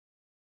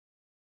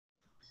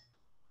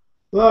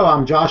Hello,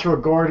 I'm Joshua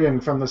Gordon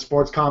from the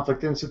Sports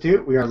Conflict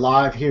Institute. We are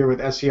live here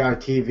with SCI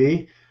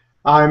TV.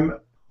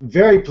 I'm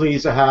very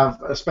pleased to have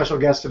a special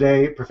guest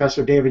today,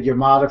 Professor David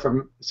Yamada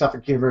from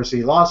Suffolk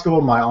University Law School,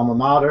 my alma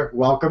mater.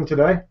 Welcome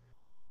today.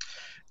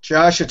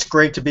 Josh, it's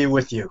great to be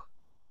with you.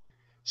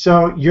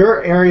 So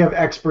your area of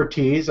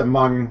expertise,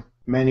 among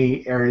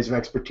many areas of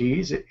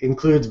expertise,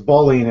 includes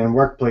bullying and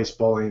workplace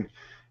bullying.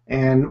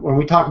 And when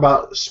we talk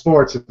about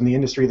sports in the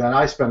industry that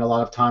I spend a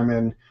lot of time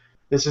in,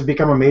 this has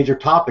become a major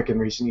topic in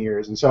recent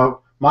years. And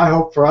so my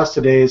hope for us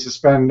today is to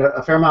spend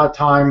a fair amount of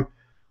time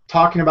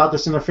talking about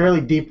this in a fairly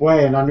deep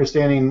way and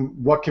understanding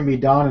what can be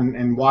done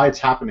and why it's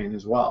happening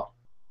as well.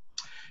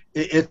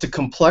 It's a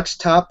complex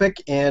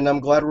topic, and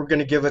I'm glad we're going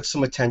to give it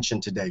some attention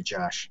today,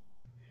 Josh.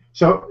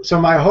 So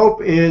my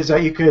hope is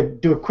that you could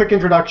do a quick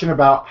introduction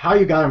about how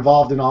you got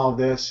involved in all of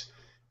this.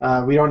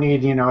 We don't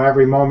need,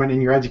 every moment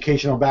in your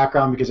educational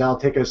background because that'll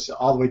take us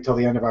all the way till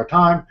the end of our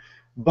time.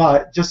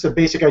 But just a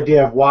basic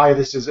idea of why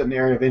this is an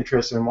area of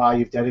interest and why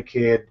you've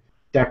dedicated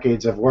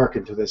decades of work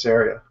into this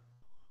area.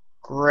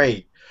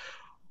 Great.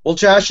 Well,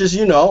 Josh, as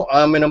you know,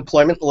 I'm an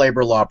employment and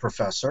labor law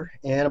professor,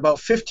 and about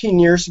 15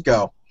 years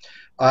ago,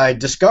 I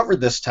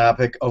discovered this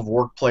topic of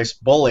workplace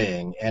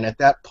bullying, and at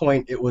that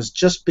point it was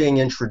just being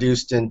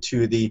introduced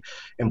into the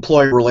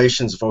employee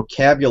relations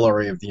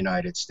vocabulary of the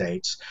United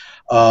States.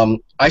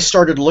 I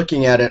started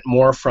looking at it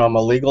more from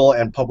a legal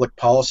and public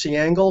policy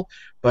angle,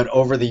 but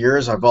over the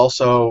years I've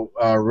also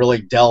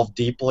really delved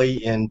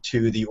deeply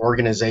into the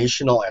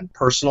organizational and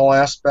personal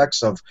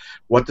aspects of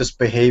what this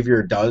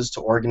behavior does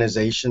to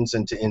organizations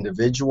and to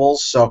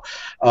individuals. So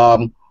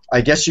I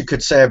guess you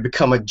could say I've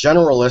become a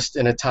generalist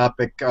in a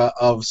topic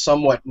of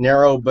somewhat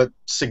narrow but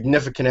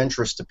significant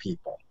interest to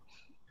people.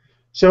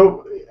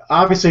 So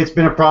obviously it's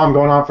been a problem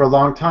going on for a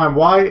long time.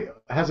 Why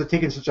has it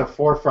taken such a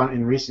forefront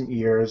in recent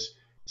years,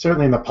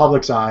 certainly in the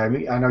public's eye? I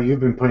mean, I know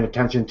you've been paying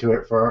attention to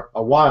it for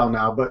a while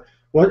now, but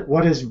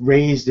what has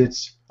raised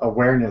its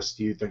awareness,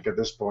 do you think, at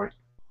this point?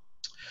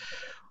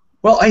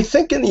 Well, I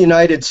think in the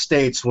United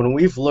States, when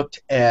we've looked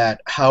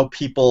at how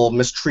people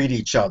mistreat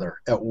each other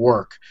at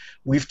work,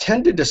 we've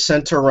tended to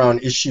center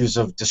around issues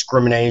of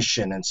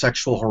discrimination and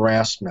sexual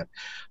harassment.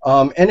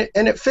 And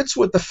it fits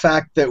with the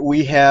fact that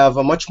we have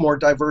a much more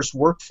diverse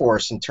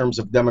workforce in terms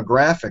of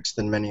demographics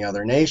than many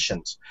other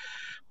nations.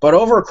 But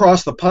over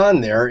across the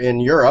pond there in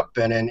Europe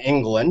and in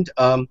England,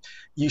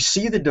 you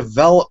see the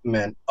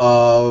development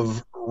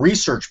of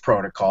research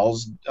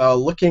protocols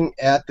looking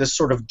at this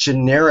sort of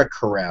generic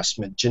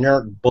harassment,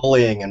 generic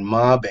bullying and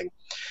mobbing.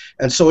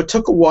 And so it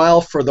took a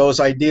while for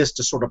those ideas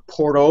to sort of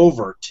port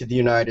over to the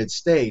United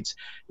States.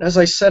 And as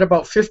I said,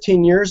 about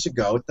 15 years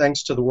ago,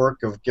 thanks to the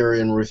work of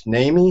Gary and Ruth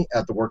Namey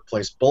at the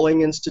Workplace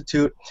Bullying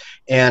Institute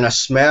and a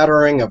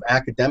smattering of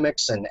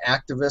academics and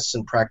activists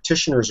and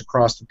practitioners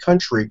across the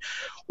country,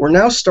 we're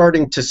now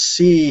starting to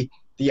see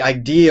the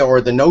idea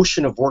or the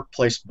notion of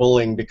workplace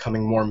bullying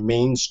becoming more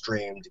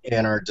mainstreamed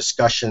in our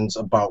discussions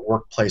about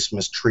workplace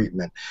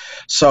mistreatment.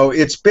 So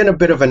it's been a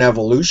bit of an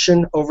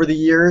evolution over the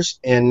years,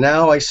 and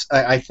now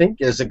I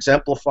think is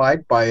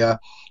exemplified by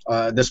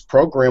this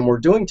program we're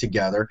doing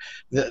together.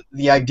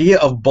 The idea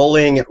of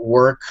bullying at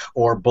work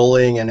or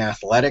bullying in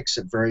athletics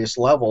at various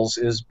levels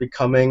is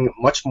becoming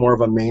much more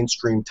of a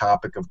mainstream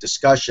topic of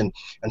discussion,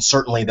 and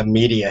certainly the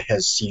media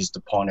has seized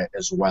upon it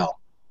as well.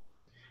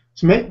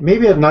 So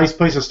maybe a nice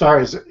place to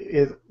start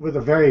is with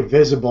a very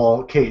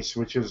visible case,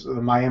 which is the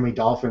Miami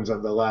Dolphins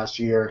of the last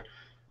year.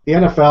 The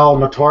NFL,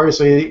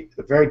 notoriously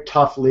a very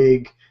tough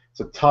league. It's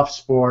a tough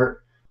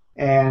sport.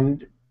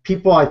 And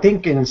people, I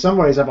think, in some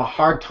ways have a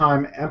hard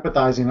time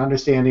empathizing,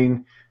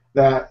 understanding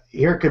that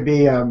here could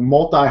be a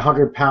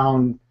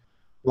multi-100-pound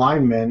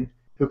lineman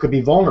who could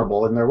be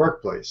vulnerable in their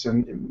workplace.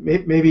 And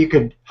maybe you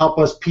could help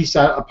us piece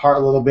that apart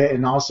a little bit,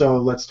 and also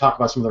let's talk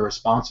about some of the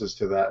responses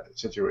to that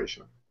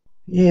situation.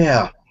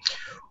 Yeah.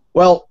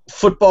 Well,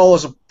 football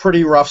is a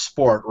pretty rough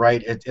sport,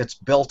 right? It's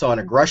built on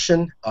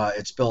aggression,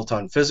 it's built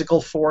on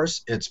physical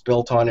force, it's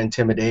built on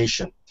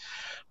intimidation.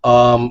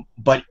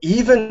 But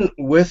even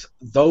with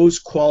those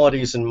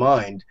qualities in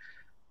mind,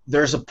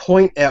 there's a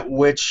point at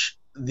which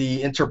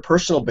the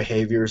interpersonal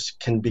behaviors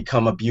can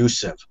become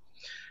abusive.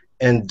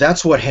 And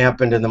that's what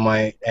happened in the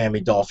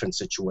Miami Dolphins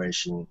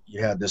situation.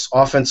 You had this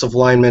offensive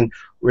lineman,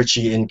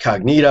 Richie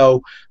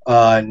Incognito,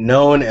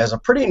 known as a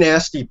pretty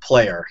nasty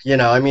player.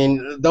 I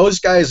mean, those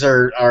guys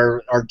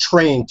are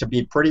trained to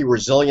be pretty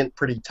resilient,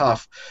 pretty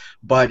tough.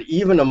 But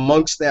even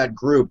amongst that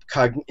group,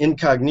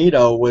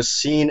 Incognito was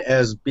seen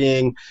as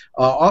being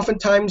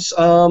oftentimes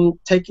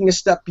taking a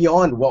step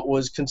beyond what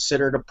was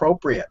considered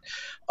appropriate.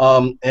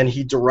 And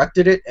he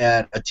directed it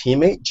at a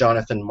teammate,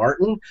 Jonathan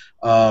Martin,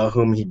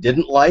 whom he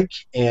didn't like,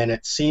 and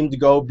it seemed to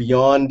go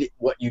beyond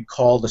what you'd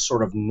call the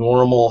sort of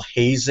normal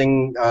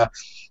hazing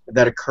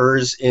that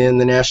occurs in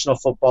the National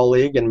Football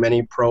League and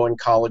many pro and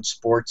college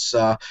sports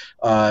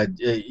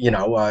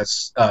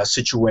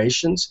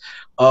situations.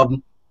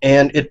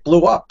 And it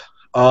blew up.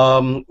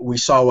 We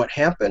saw what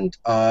happened.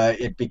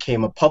 It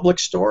became a public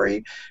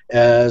story.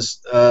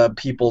 As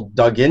people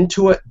dug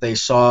into it, they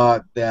saw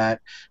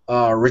that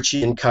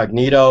Richie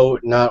Incognito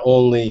not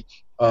only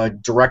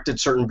directed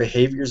certain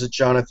behaviors at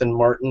Jonathan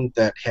Martin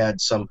that had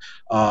some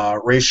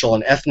racial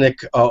and ethnic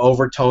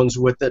overtones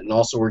with it, and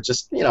also were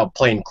just,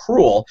 plain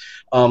cruel.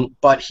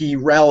 But he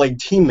rallied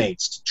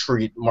teammates to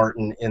treat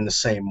Martin in the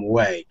same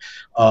way.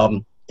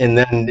 And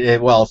then,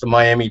 the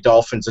Miami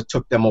Dolphins, it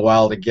took them a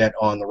while to get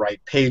on the right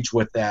page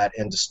with that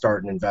and to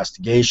start an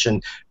investigation.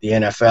 The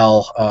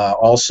NFL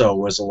also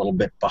was a little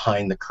bit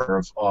behind the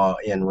curve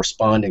in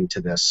responding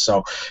to this.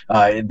 So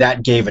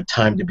that gave it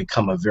time to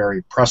become a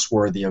very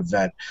press-worthy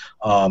event.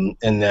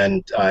 And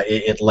then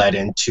it led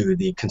into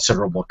the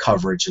considerable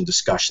coverage and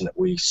discussion that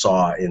we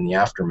saw in the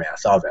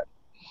aftermath of it.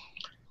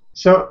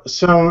 So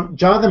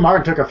Jonathan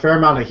Martin took a fair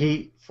amount of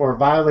heat for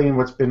violating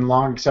what's been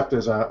long accepted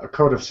as a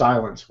code of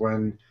silence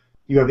when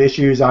you have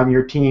issues on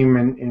your team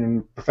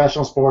in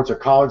professional sports or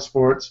college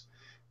sports.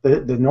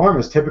 The norm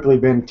has typically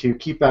been to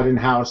keep that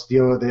in-house,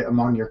 deal with it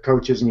among your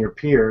coaches and your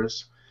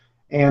peers.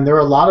 And there are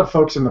a lot of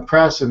folks in the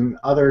press and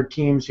other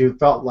teams who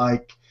felt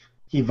like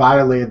he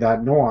violated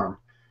that norm.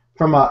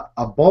 From a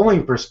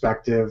bullying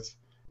perspective,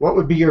 what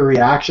would be your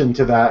reaction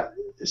to that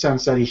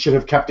sense that he should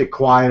have kept it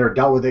quiet or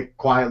dealt with it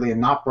quietly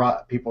and not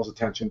brought people's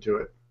attention to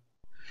it?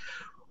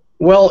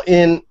 Well,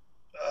 in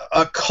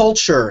a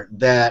culture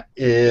that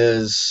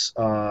is,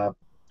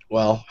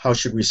 how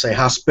should we say,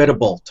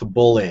 hospitable to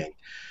bullying,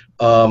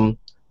 the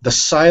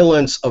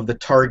silence of the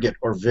target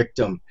or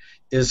victim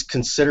is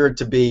considered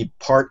to be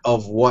part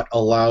of what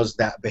allows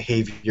that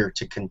behavior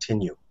to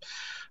continue.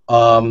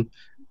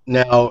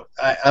 Now,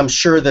 I'm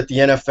sure that the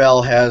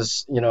NFL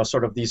has,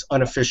 sort of these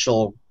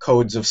unofficial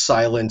codes of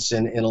silence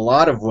in a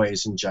lot of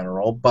ways in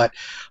general, but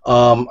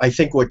I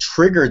think what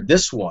triggered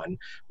this one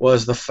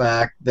was the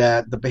fact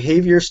that the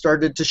behavior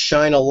started to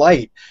shine a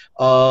light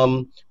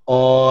on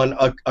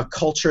a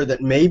culture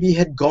that maybe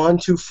had gone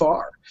too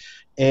far.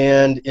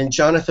 And in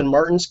Jonathan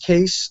Martin's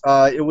case,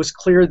 it was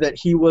clear that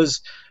he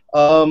was,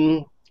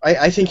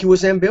 I think he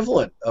was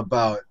ambivalent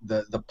about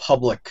the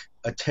public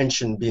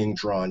attention being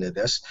drawn to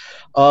this.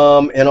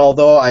 And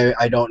although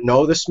I don't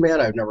know this man,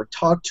 I've never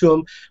talked to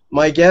him,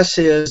 my guess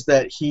is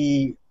that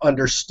he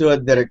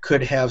understood that it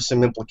could have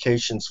some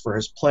implications for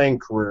his playing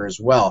career as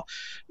well.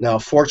 Now,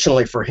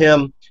 fortunately for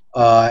him,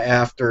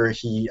 after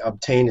he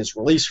obtained his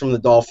release from the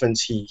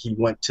Dolphins, he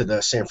went to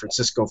the San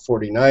Francisco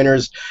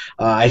 49ers.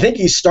 I think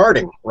he's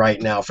starting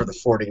right now for the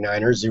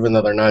 49ers, even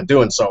though they're not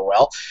doing so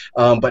well.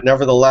 But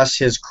nevertheless,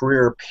 his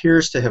career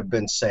appears to have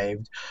been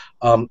saved.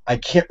 I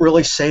can't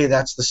really say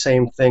that's the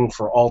same thing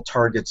for all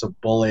targets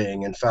of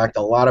bullying. In fact,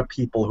 a lot of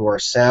people who are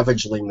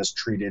savagely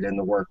mistreated in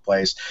the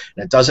workplace,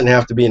 and it doesn't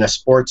have to be in a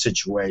sports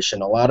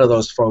situation, a lot of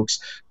those folks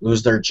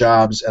lose their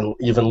jobs and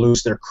even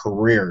lose their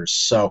careers.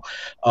 So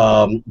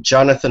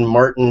Jonathan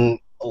Martin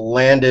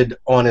landed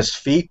on his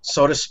feet,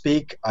 so to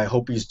speak. I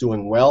hope he's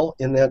doing well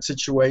in that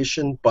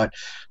situation, but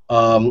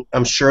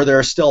I'm sure there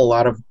are still a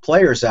lot of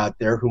players out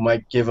there who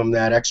might give him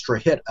that extra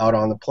hit out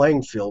on the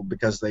playing field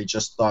because they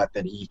just thought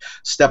that he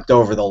stepped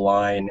over the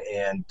line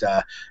and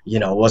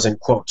wasn't,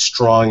 quote,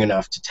 strong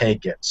enough to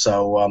take it.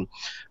 So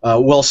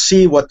we'll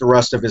see what the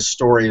rest of his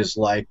story is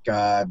like,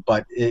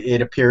 but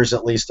it appears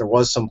at least there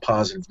was some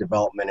positive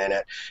development in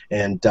it,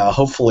 and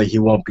hopefully he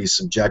won't be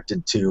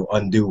subjected to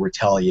undue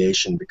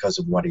retaliation because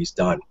of what he's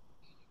done.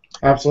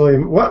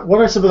 Absolutely. What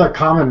are some of the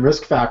common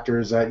risk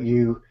factors that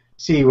you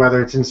see,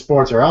 whether it's in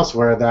sports or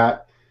elsewhere,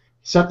 that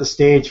set the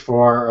stage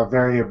for a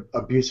very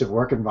abusive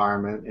work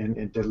environment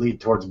and to lead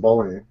towards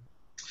bullying?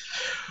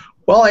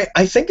 Well,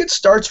 I think it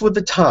starts with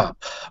the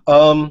top.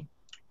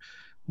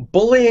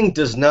 Bullying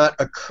does not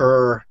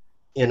occur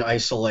in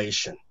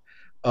isolation.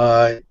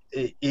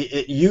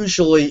 It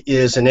usually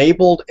is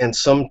enabled and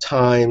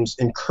sometimes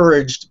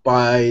encouraged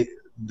by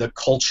the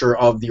culture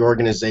of the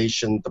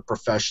organization, the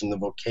profession, the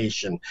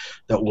vocation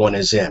that one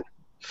is in.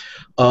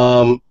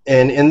 And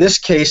in this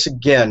case,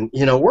 again,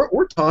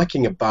 we're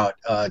talking about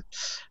a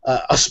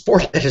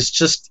sport that is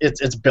just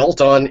it's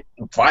built on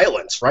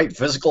violence, right?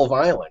 Physical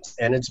violence,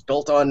 and it's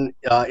built on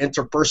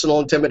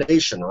interpersonal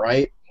intimidation,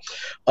 right?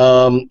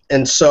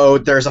 And so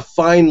there's a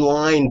fine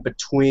line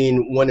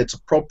between when it's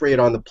appropriate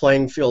on the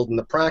playing field and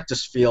the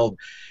practice field,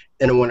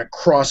 and when it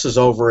crosses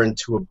over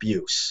into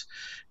abuse.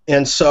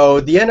 And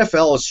so the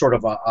NFL is sort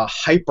of a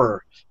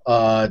hyper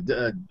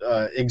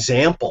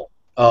example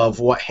of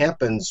what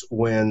happens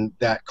when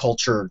that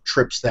culture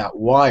trips that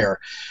wire.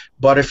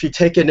 But if you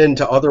take it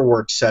into other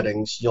work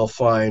settings, you'll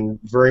find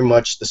very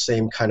much the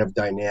same kind of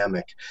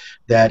dynamic,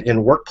 that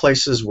in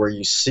workplaces where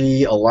you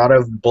see a lot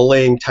of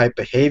bullying type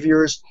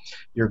behaviors,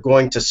 you're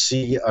going to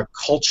see a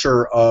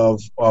culture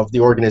of the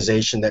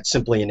organization that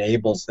simply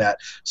enables that,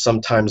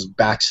 sometimes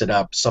backs it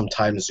up,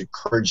 sometimes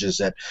encourages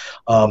it,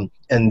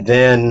 and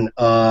then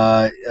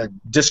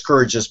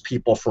discourages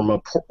people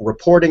from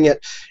reporting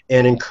it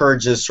and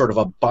encourages sort of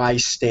a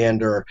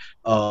bystander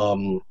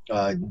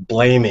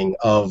blaming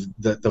of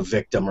the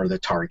victim or the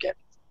target.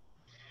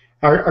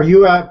 Are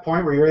you at a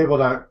point where you're able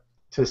to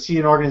to see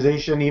an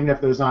organization, even if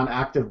there's not an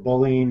active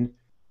bullying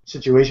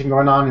situation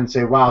going on, and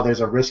say, wow, there's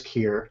a risk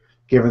here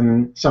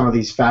given some of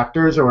these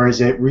factors? Or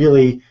is it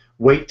really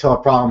wait till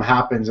a problem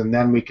happens and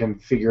then we can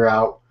figure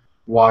out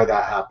why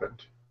that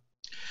happened?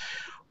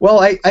 Well,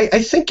 I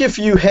think if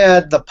you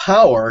had the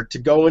power to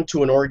go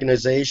into an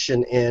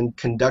organization and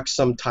conduct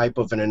some type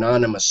of an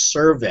anonymous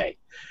survey,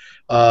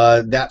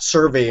 that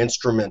survey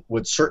instrument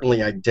would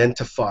certainly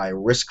identify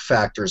risk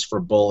factors for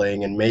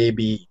bullying and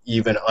maybe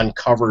even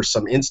uncover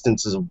some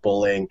instances of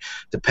bullying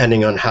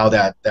depending on how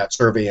that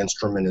survey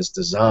instrument is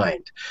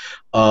designed.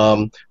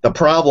 The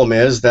problem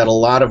is that a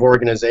lot of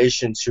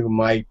organizations who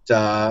might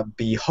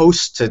be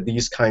hosts to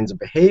these kinds of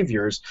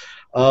behaviors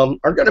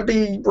are going to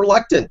be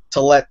reluctant to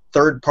let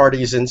third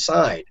parties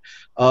inside.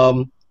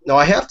 Now,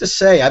 I have to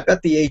say, I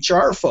bet the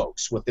HR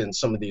folks within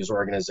some of these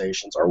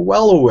organizations are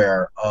well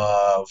aware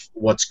of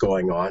what's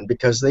going on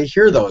because they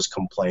hear those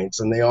complaints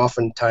and they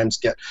oftentimes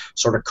get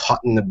sort of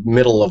caught in the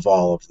middle of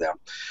all of them.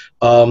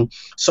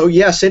 So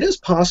yes, it is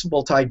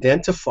possible to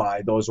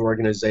identify those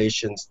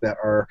organizations that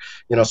are,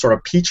 sort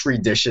of petri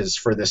dishes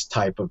for this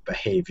type of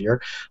behavior.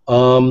 We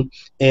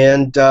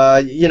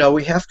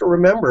have to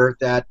remember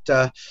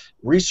that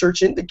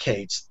research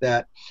indicates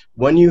that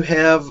when you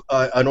have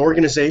an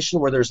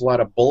organization where there's a lot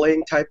of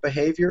bullying type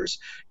behaviors,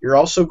 you're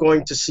also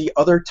going to see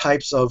other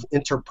types of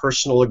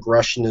interpersonal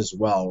aggression as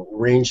well,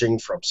 ranging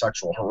from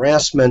sexual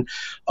harassment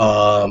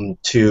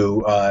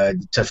to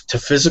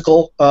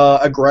physical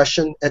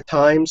aggression at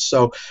times.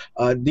 So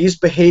these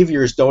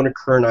behaviors don't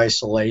occur in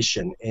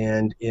isolation,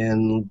 and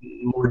in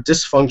more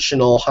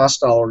dysfunctional,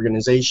 hostile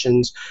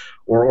organizations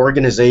or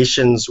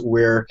organizations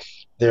where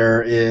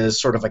there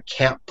is sort of a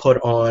cap put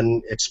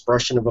on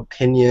expression of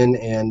opinion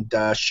and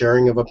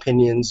sharing of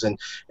opinions and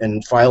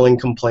filing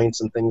complaints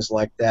and things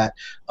like that.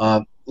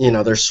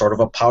 There's sort of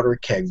a powder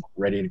keg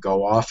ready to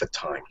go off at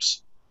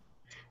times.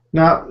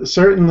 Now,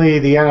 certainly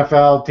the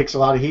NFL takes a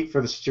lot of heat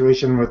for the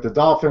situation with the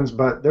Dolphins,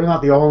 but they're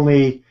not the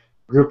only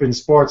group in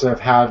sports that have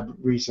had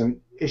recent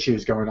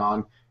issues going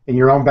on. In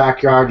your own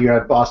backyard, you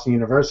had Boston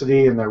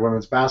University and their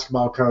women's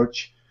basketball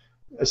coach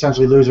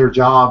essentially lose her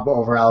job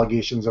over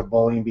allegations of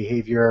bullying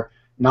behavior,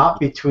 not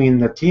between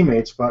the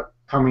teammates, but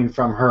coming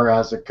from her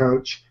as a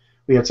coach.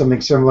 We had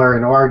something similar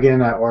in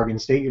Oregon at Oregon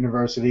State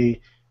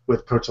University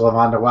with Coach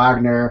LaVonda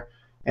Wagner,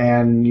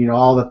 and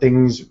all the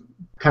things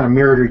kind of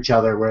mirrored each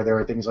other, where there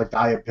were things like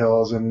diet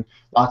pills and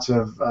lots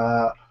of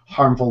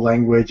harmful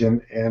language,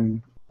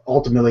 and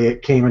ultimately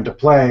it came into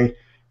play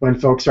when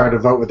folks started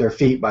to vote with their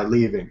feet by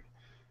leaving.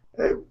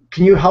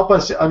 Can you help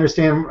us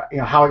understand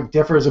how it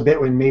differs a bit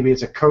when maybe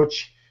it's a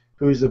coach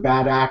who's the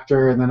bad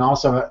actor, and then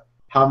also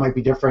how it might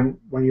be different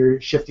when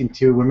you're shifting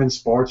to women's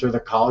sports or the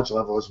college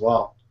level as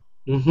well?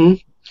 Mm-hmm.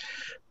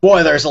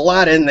 Boy, there's a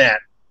lot in that,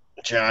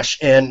 Josh,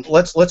 and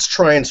let's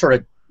try and sort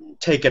of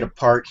take it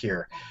apart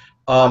here.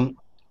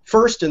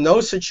 First, in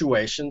those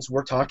situations,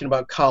 we're talking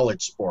about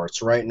college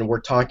sports, right? And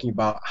we're talking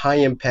about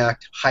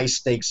high-impact,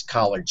 high-stakes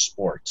college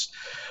sports,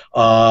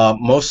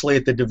 mostly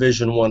at the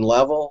Division I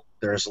level.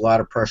 There's a lot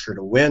of pressure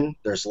to win.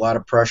 There's a lot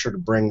of pressure to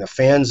bring the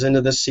fans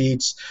into the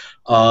seats.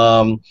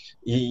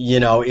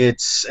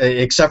 It's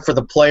except for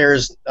the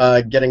players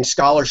getting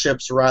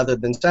scholarships rather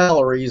than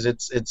salaries.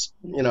 It's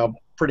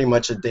pretty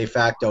much a de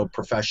facto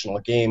professional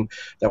game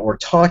that we're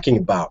talking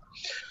about.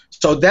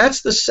 So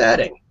that's the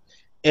setting.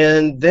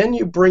 And then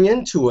you bring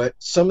into it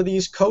some of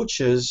these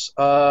coaches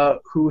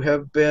who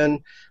have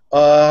been,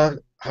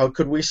 how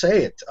could we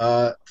say it,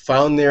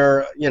 found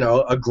their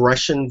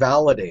aggression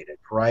validated,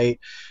 right?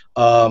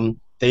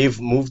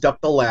 They've moved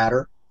up the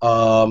ladder.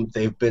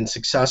 They've been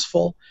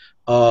successful.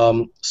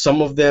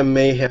 Some of them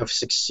may have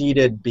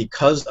succeeded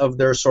because of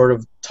their sort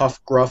of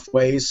tough, gruff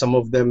ways. Some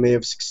of them may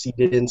have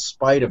succeeded in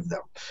spite of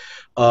them.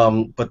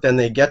 But then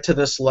they get to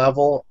this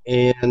level,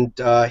 and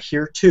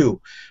here too,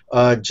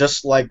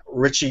 just like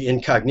Richie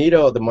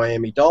Incognito of the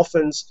Miami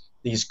Dolphins,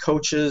 these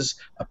coaches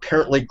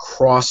apparently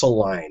cross a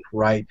line,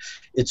 right?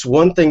 It's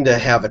one thing to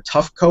have a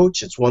tough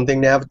coach. It's one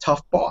thing to have a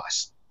tough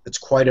boss. It's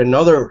quite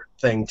another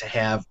thing to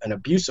have an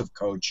abusive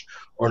coach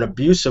or an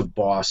abusive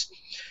boss.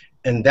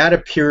 And that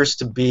appears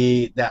to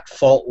be that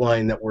fault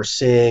line that we're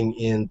seeing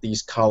in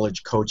these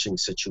college coaching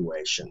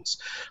situations,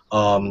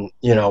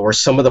 where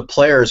some of the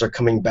players are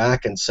coming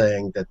back and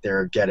saying that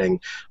they're getting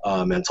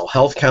mental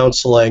health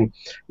counseling,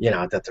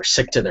 that they're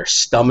sick to their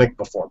stomach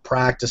before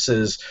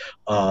practices,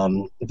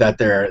 and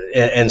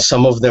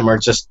some of them are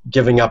just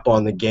giving up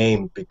on the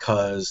game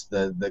because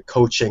the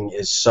coaching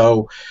is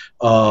so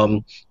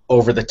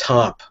over the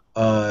top.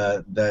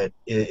 That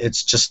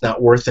it's just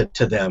not worth it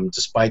to them,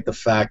 despite the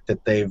fact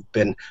that they've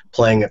been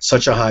playing at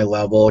such a high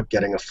level,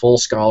 getting a full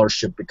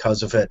scholarship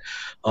because of it,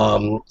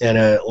 and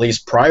at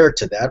least prior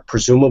to that,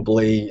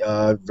 presumably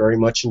very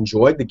much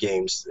enjoyed the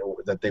games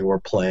that they were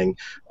playing,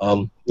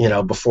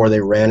 before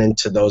they ran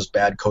into those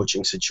bad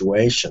coaching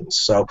situations.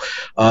 So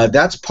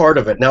that's part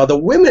of it. Now, the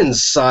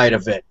women's side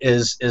of it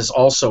is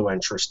also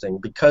interesting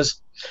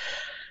because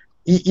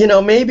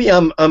maybe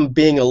I'm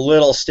being a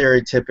little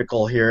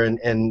stereotypical here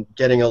and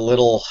getting a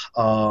little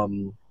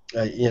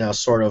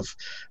sort of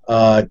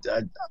a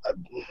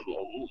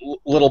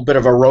little bit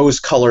of a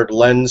rose-colored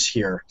lens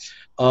here.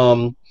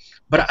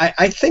 But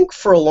I think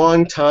for a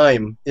long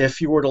time,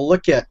 if you were to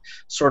look at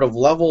sort of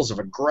levels of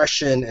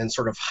aggression and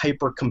sort of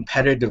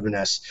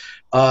hyper-competitiveness,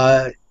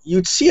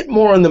 you'd see it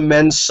more on the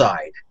men's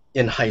side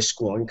in high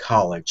school and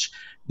college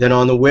than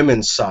on the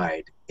women's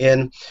side.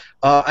 And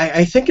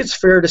I think it's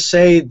fair to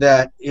say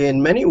that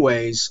in many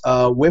ways,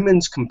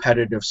 women's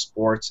competitive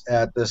sports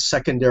at the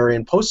secondary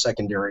and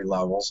post-secondary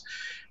levels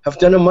have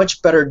done a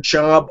much better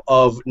job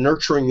of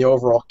nurturing the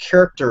overall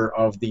character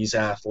of these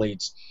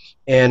athletes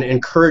and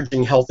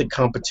encouraging healthy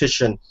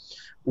competition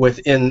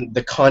within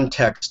the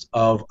context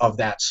of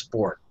that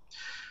sport.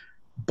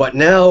 But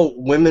now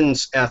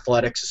women's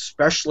athletics,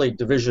 especially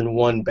Division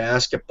I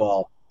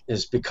basketball,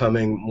 is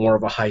becoming more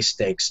of a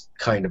high-stakes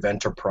kind of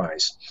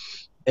enterprise.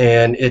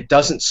 And it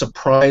doesn't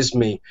surprise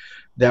me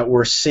that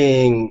we're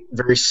seeing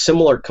very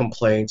similar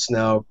complaints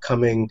now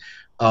coming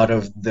out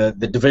of the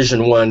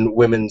Division I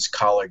women's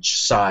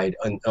college side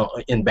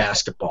in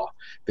basketball,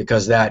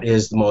 because that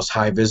is the most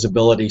high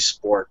visibility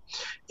sport.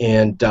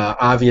 And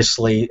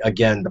obviously,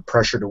 again, the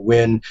pressure to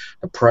win,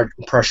 the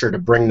pressure to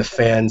bring the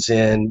fans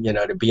in,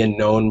 to be a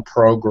known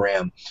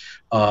program,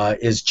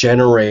 is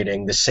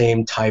generating the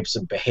same types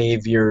of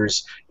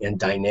behaviors and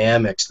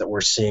dynamics that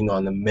we're seeing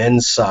on the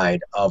men's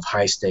side of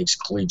high stakes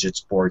collegiate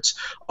sports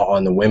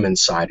on the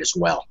women's side as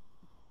well.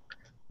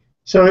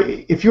 So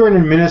if you're an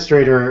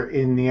administrator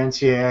in the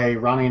NCAA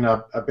running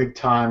a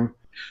big-time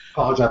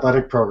college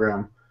athletic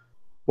program,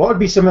 what would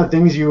be some of the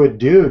things you would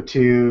do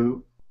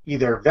to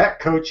either vet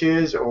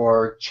coaches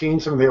or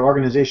change some of the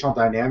organizational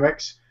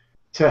dynamics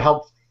to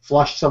help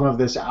flush some of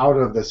this out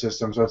of the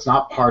system so it's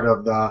not part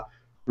of the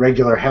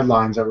regular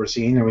headlines that we're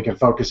seeing and we can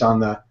focus on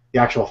the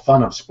actual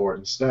fun of sport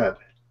instead?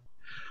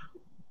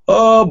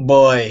 Oh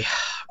boy,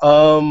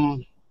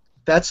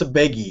 that's a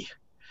biggie,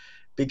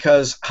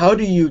 because how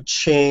do you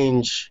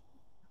change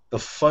the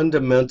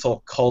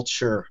fundamental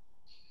culture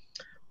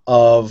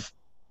of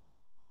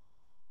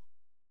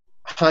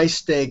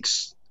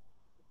high-stakes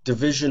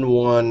Division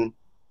I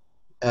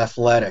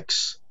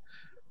athletics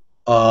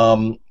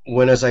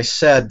when, as I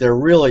said, they're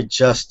really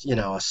just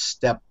a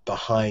step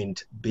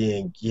behind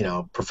being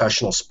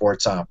professional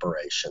sports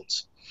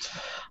operations?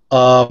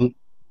 I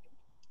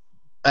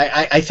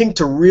think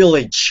to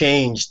really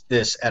change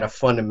this at a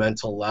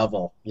fundamental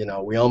level,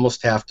 we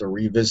almost have to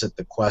revisit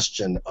the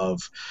question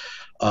of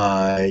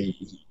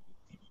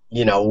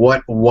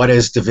what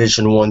is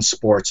Division I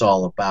sports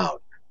all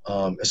about,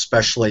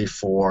 especially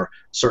for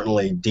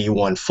certainly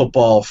D1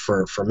 football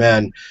for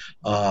men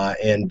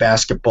and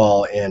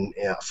basketball and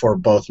for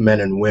both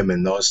men and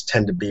women. Those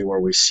tend to be where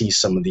we see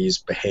some of these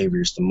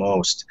behaviors the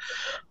most.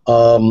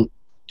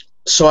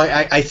 So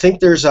I think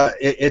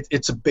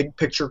it's a big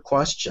picture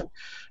question,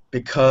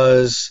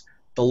 because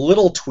the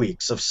little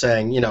tweaks of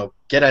saying,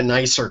 get a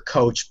nicer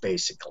coach,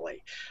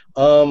 basically,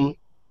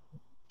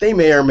 they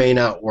may or may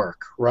not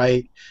work,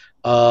 right?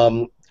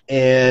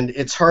 And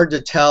it's hard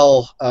to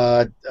tell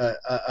a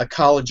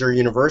college or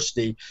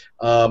university,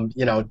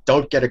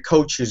 don't get a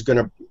coach who's going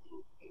to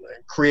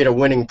create a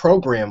winning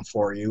program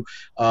for you.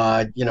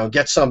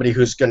 Get somebody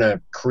who's going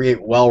to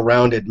create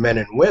well-rounded men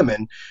and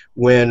women,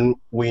 when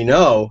we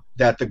know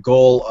that the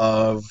goal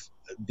of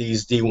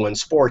these D1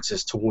 sports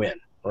is to win,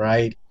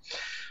 right?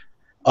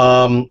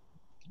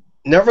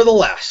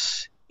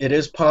 Nevertheless, it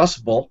is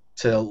possible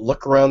to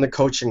look around the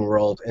coaching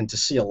world and to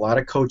see a lot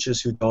of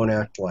coaches who don't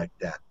act like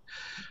that.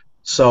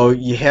 So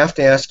you have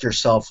to ask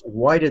yourself,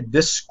 why did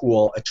this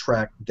school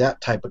attract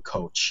that type of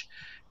coach?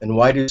 And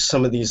why do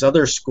some of these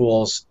other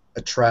schools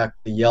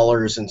attract the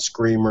yellers and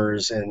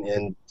screamers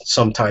and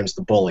sometimes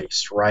the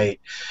bullies, right?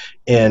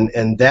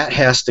 And that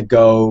has to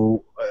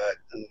go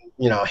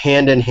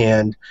hand in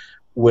hand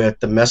with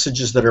the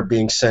messages that are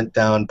being sent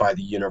down by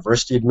the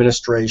university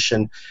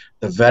administration,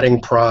 the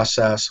vetting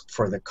process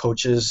for the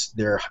coaches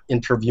they're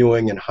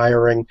interviewing and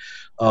hiring.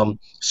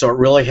 So it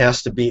really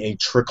has to be a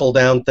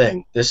trickle-down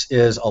thing. This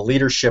is a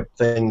leadership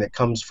thing that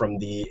comes from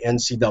the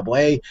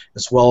NCAA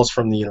as well as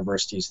from the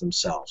universities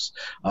themselves.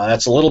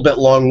 That's a little bit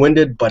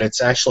long-winded, but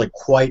it's actually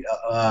quite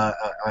a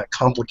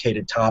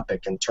complicated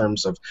topic in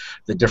terms of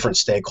the different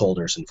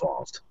stakeholders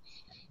involved.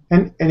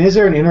 And is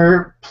there an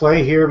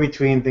interplay here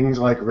between things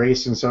like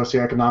race and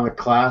socioeconomic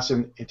class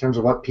in terms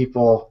of what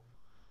people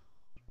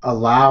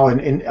allow?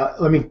 And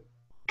let me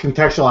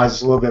contextualize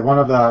this a little bit. One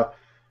of the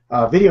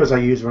videos I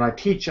use when I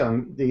teach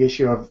on the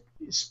issue of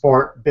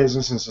sport,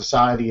 business, and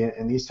society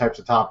and these types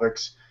of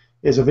topics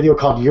is a video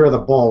called You're the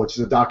Bull, which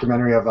is a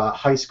documentary of a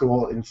high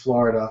school in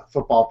Florida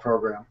football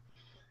program.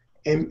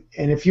 And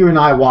if you and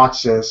I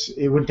watch this,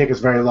 it wouldn't take us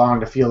very long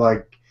to feel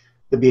like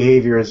the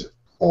behavior is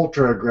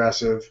ultra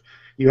aggressive.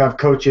 You have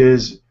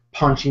coaches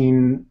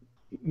punching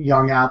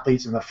young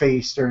athletes in the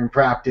face during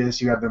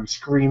practice. You have them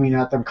screaming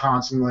at them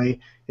constantly.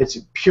 It's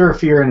pure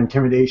fear and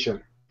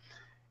intimidation.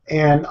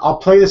 And I'll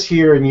play this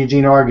here in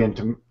Eugene,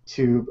 Oregon,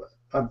 to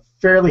a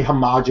fairly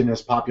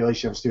homogenous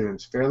population of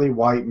students, fairly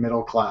white,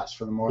 middle class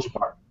for the most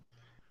part.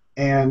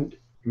 And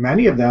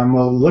many of them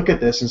will look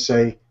at this and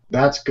say,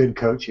 That's good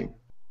coaching.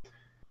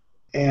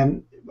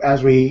 And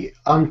as we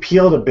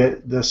unpeeled a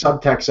bit, the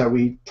subtext that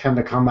we tend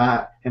to come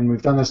at, and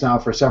we've done this now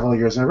for several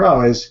years in a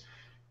row, is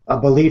a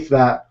belief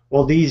that,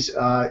 well, these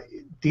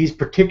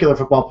particular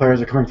football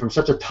players are coming from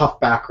such a tough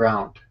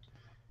background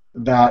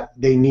that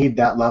they need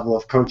that level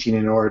of coaching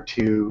in order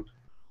to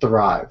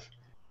thrive.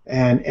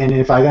 And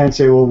if I then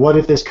say, well, what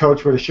if this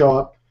coach were to show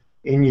up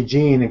in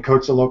Eugene and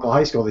coach the local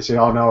high school? They say,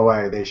 oh, no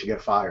way, they should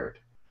get fired.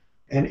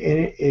 And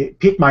it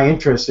piqued my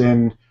interest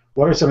in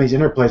what are some of these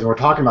interplays, and we're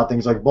talking about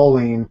things like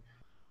bullying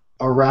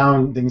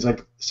around things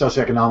like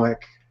socioeconomic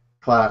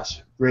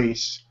class,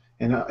 race,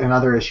 and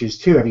other issues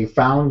too. Have you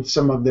found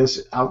some of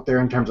this out there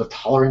in terms of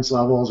tolerance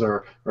levels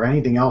or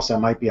anything else that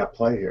might be at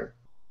play here?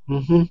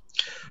 Mm-hmm.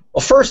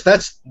 Well, first,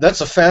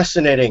 that's a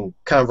fascinating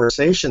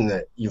conversation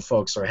that you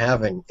folks are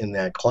having in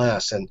that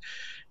class, and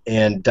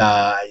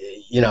I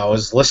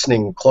was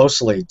listening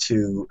closely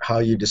to how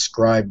you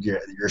described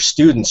your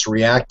students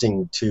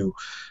reacting to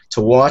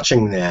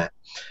watching that,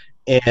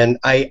 and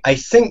I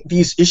think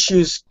these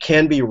issues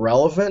can be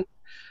relevant.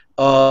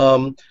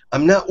 I'm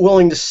not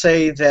willing to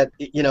say that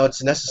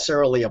it's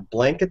necessarily a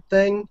blanket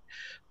thing,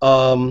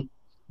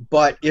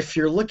 but if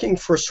you're looking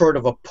for sort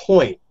of a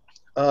point,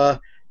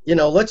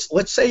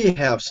 let's say you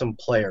have some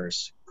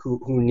players who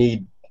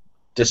need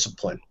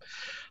discipline.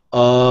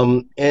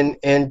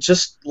 And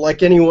just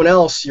like anyone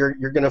else, you're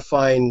going to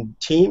find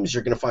teams,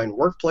 you're going to find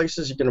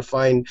workplaces, you're going to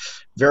find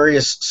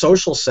various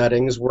social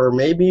settings where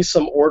maybe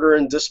some order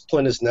and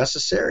discipline is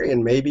necessary,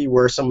 and maybe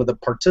where some of the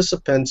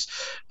participants,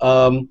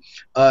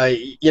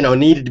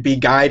 needed to be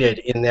guided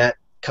in that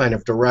kind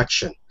of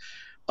direction.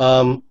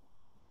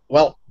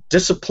 Well,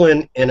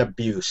 discipline and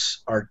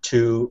abuse are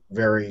two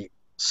very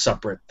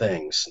separate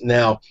things.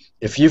 Now,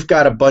 if you've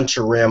got a bunch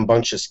of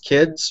rambunctious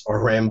kids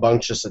or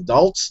rambunctious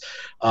adults,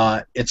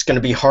 it's going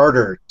to be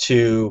harder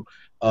to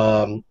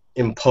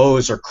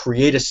impose or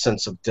create a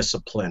sense of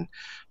discipline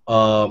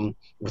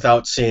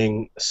without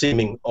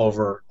seeming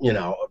over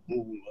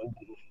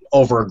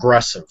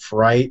aggressive,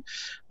 right?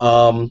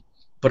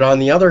 But on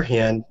the other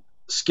hand,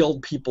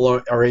 skilled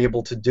people are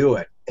able to do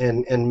it,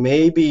 and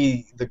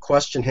maybe the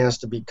question has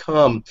to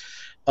become,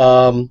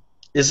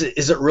 is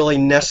it really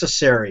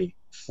necessary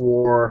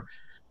for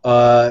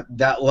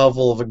that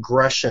level of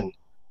aggression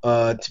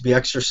to be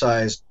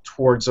exercised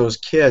towards those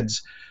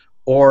kids,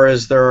 or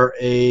is there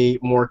a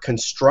more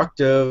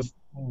constructive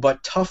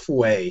but tough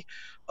way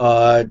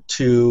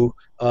to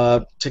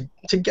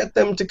get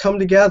them to come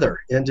together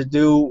and to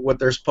do what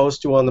they're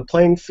supposed to on the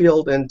playing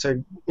field, and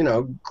to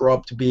grow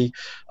up to be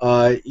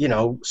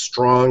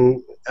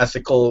strong,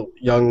 ethical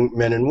young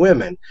men and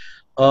women?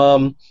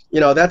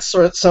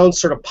 That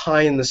sounds sort of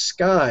pie in the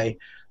sky.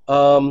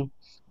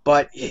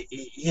 But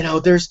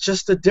there's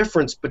just a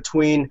difference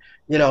between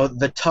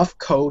the tough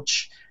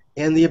coach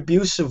and the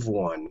abusive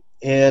one,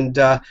 and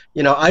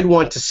I'd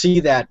want to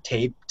see that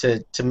tape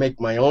to make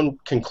my own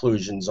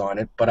conclusions on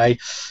it. But I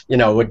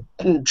would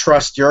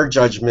trust your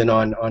judgment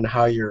on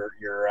how you're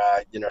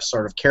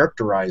sort of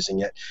characterizing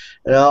it.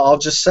 And I'll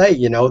just say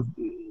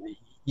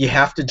you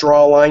have to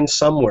draw a line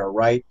somewhere,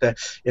 right?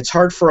 It's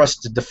hard for us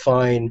to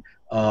define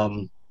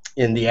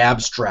in the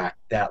abstract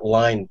that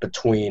line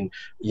between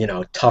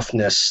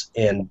toughness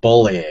and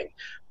bullying,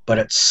 but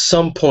at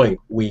some point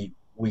we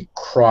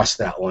cross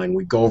that line.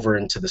 We go over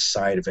into the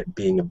side of it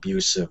being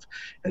abusive,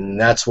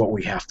 and that's what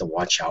we have to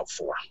watch out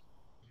for.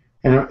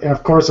 And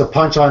of course, a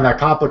punchline that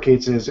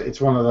complicates is it's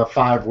one of the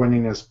 5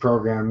 winningest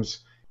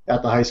programs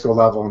at the high school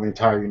level in the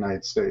entire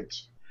United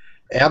States.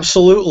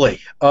 Absolutely.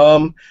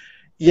 The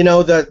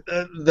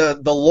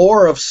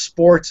lore of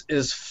sports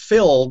is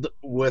filled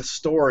with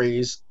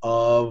stories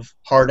of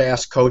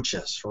hard-ass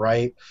coaches,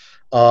 right?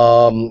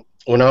 When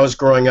I was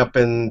growing up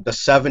in the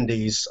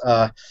 70s,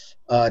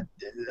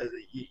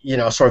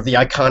 sort of the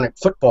iconic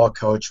football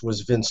coach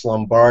was Vince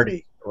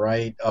Lombardi,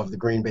 right, of the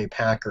Green Bay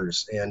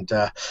Packers, and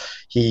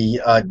he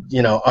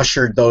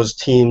ushered those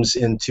teams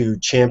into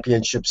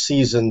championship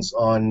seasons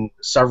on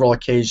several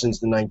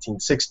occasions in the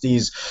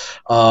 1960s.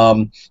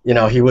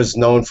 He was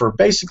known for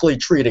basically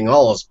treating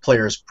all his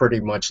players pretty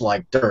much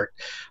like dirt.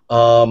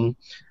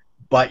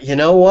 But you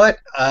know what?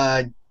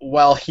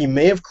 While he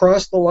may have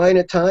crossed the line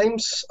at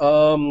times,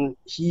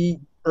 he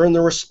earn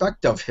the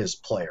respect of his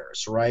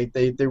players, right?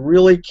 They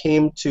really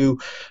came to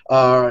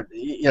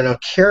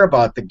care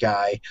about the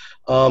guy,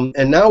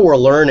 and now we're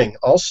learning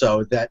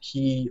also that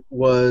he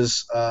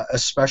was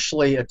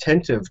especially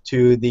attentive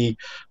to the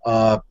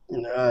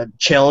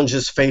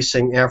challenges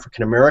facing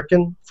African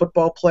American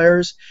football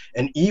players,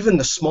 and even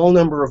the small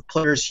number of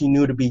players he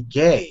knew to be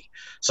gay.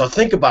 So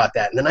think about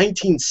that. In the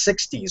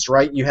 1960s,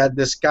 right, you had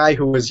this guy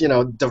who was,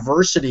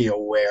 diversity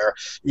aware,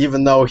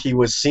 even though he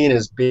was seen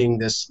as being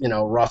this,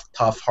 rough,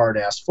 tough,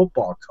 hard-ass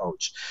football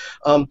coach.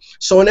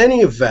 So in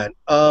any event,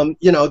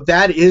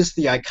 that is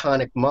the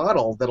iconic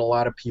model that a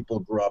lot of people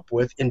grew up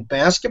with. In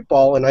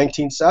basketball in the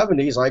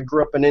 1970s, I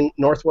grew up in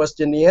Northwest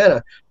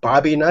Indiana.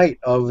 Bobby Knight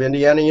of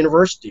Indiana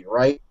University,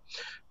 right?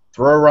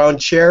 Throw around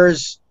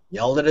chairs,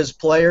 yelled at his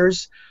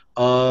players.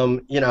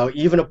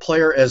 Even a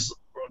player as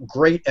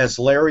great as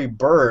Larry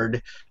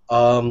Bird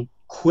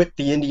quit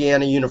the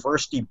Indiana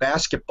University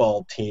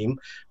basketball team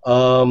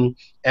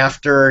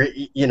after,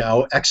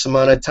 X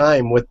amount of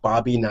time with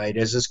Bobby Knight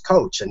as his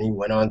coach, and he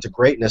went on to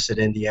greatness at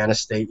Indiana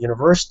State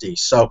University.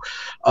 So,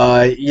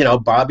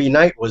 Bobby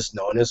Knight was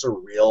known as a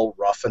real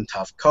rough and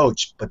tough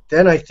coach, but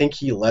then I think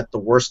he let the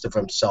worst of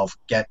himself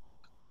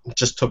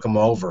just took him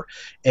over,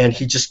 and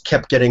he just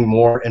kept getting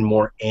more and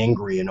more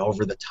angry and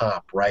over the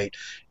top, right?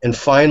 And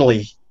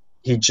finally,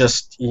 he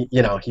just,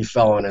 he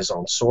fell on his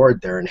own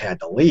sword there and had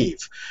to leave.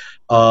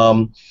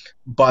 So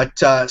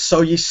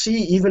you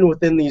see, even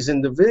within these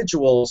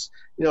individuals,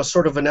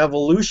 sort of an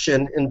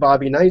evolution in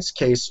Bobby Knight's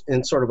case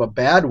in sort of a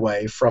bad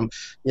way from,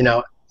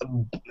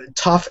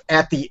 tough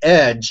at the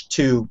edge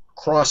to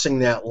crossing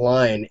that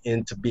line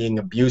into being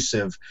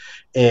abusive,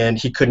 and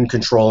he couldn't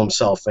control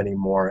himself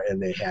anymore,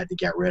 and they had to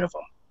get rid of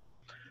him.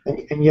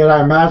 And yet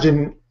I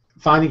imagine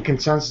finding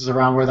consensus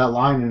around where that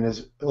line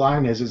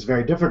is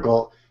very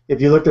difficult. If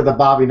you looked at the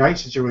Bobby Knight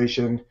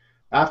situation,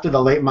 after the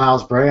late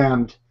Miles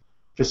Brand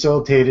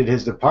facilitated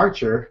his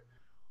departure,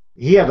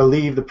 he had to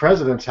leave the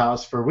president's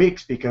house for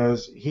weeks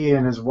because he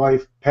and his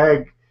wife,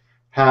 Peg,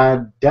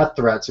 had death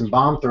threats and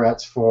bomb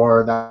threats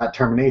for that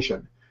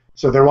termination.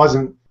 So there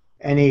wasn't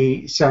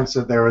any sense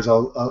that there was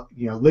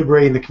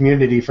liberating the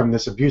community from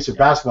this abusive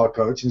basketball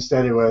coach.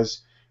 Instead, it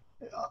was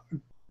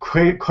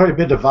quite a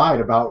bit of divide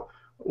about,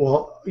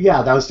 well,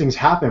 yeah, those things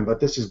happen, but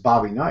this is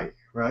Bobby Knight,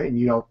 right? And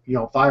you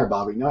don't fire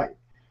Bobby Knight.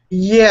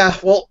 Yeah,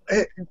 well,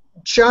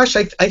 Josh,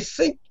 I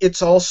think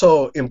it's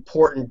also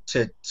important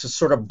to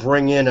sort of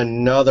bring in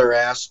another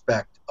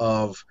aspect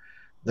of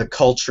the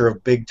culture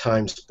of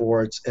big-time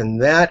sports, and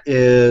that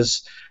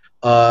is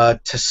to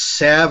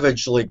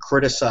savagely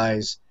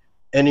criticize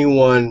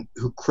anyone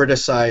who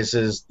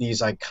criticizes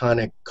these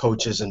iconic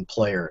coaches and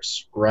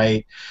players,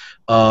 right?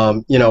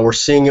 We're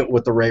seeing it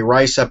with the Ray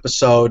Rice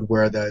episode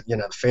where the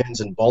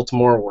fans in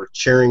Baltimore were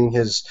cheering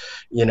his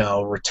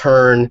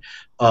return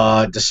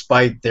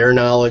despite their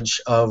knowledge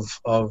of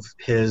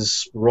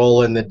his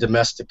role in the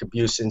domestic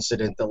abuse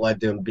incident that led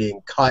to him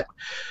being cut.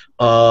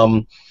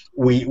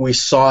 We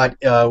saw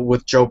it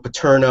with Joe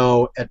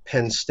Paterno at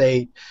Penn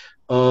State.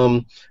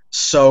 And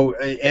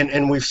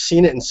we've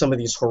seen it in some of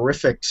these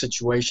horrific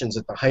situations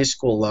at the high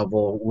school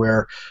level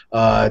where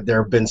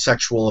there have been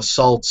sexual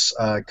assaults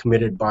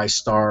committed by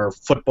star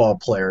football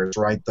players,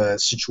 right? The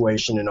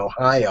situation in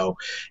Ohio.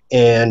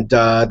 And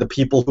the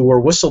people who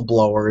were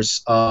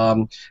whistleblowers,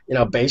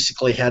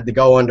 basically had to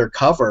go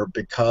undercover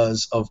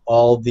because of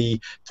all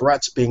the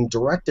threats being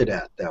directed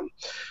at them.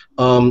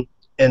 And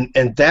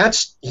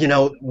that's,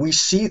 we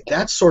see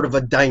that's sort of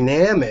a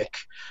dynamic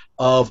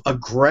of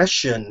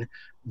aggression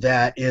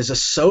that is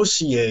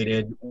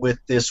associated with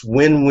this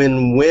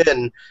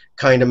win-win-win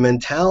kind of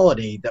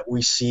mentality that we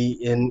see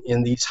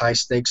in these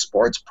high-stakes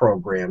sports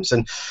programs.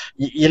 And,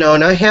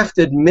 and I have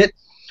to admit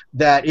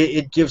that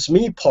it gives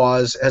me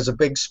pause as a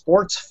big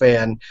sports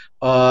fan,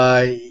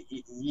 that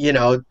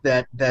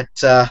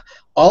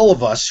all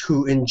of us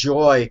who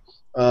enjoy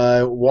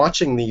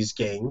watching these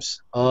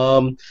games,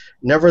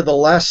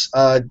 nevertheless,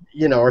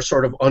 are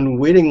sort of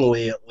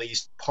unwittingly, at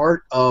least,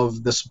 part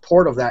of the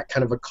support of that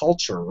kind of a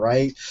culture,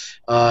 right?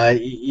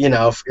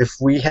 If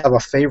we have a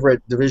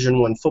favorite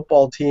Division I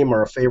football team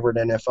or a favorite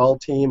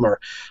NFL team or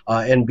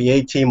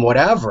NBA team,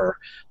 whatever,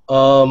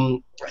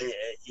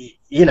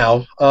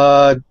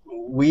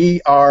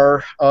 we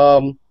are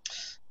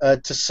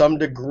to some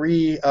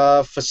degree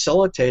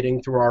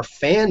facilitating through our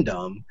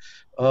fandom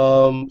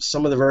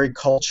some of the very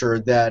culture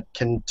that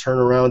can turn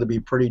around to be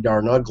pretty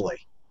darn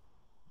ugly.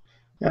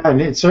 Yeah,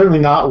 and it's certainly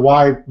not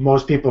why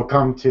most people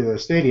come to the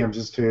stadiums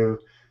is to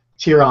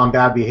cheer on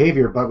bad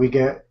behavior, but we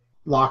get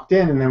locked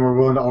in and then we're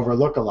willing to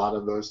overlook a lot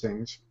of those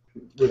things,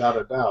 without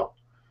a doubt.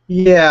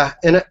 Yeah,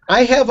 and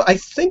I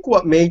think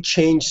what may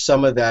change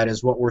some of that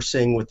is what we're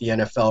seeing with the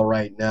NFL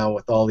right now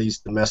with all these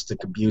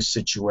domestic abuse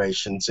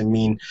situations. I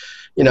mean,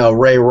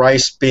 Ray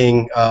Rice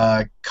being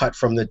cut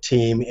from the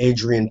team,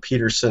 Adrian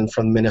Peterson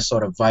from the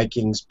Minnesota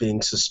Vikings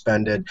being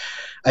suspended.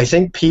 I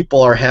think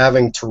people are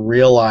having to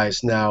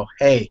realize now,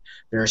 hey,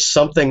 there's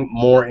something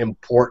more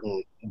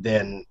important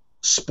than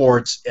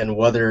sports and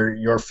whether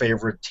your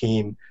favorite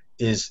team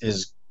is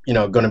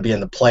going to be in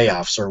the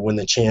playoffs or win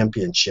the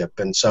championship.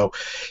 And so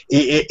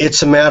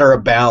it's a matter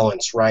of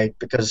balance, right?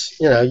 Because,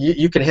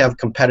 you can have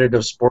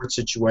competitive sports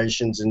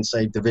situations in,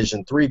 say,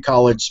 Division III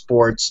college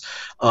sports,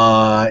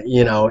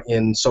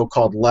 in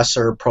so-called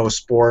lesser pro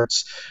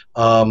sports,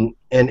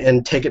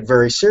 and take it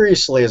very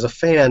seriously as a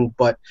fan.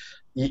 But,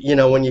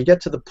 when you get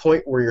to the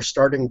point where you're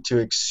starting to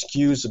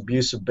excuse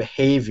abusive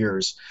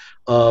behaviors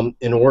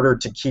in order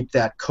to keep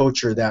that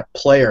coach or that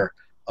player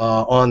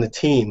on the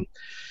team,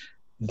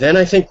 then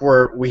I think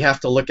we have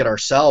to look at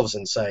ourselves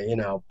and say,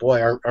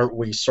 boy, aren't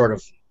we sort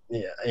of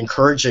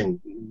encouraging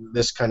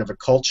this kind of a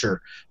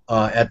culture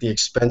at the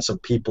expense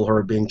of people who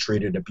are being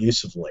treated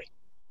abusively?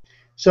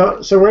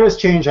 So where does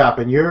change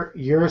happen?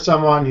 You're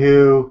someone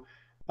who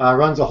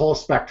runs a whole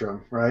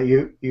spectrum, right?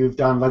 You've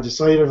done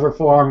legislative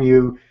reform,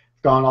 you've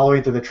gone all the way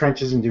into the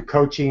trenches and do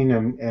coaching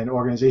and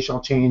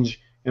organizational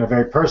change in a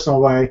very personal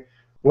way.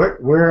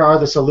 where are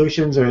the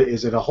solutions? Or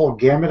is it a whole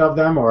gamut of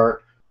them,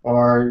 or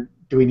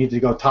do we need to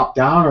go top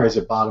down, or is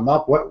it bottom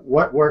up?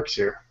 What works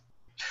here?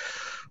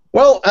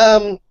 Well,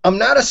 I'm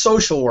not a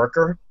social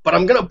worker, but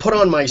I'm going to put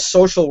on my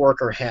social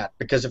worker hat,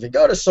 because if you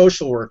go to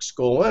social work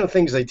school, one of the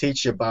things they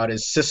teach you about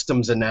is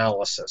systems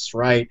analysis,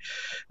 right?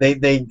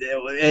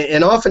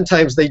 And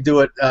oftentimes they do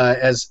it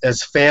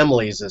as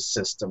families as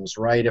systems,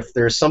 right? If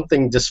there's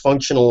something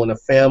dysfunctional in a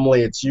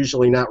family, it's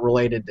usually not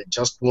related to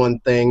just one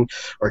thing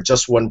or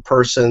just one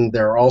person.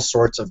 There are all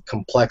sorts of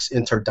complex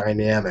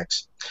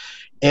interdynamics.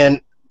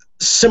 And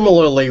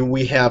similarly,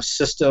 we have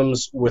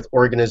systems with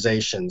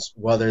organizations,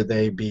 whether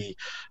they be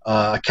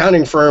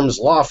accounting firms,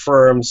 law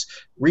firms,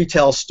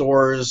 retail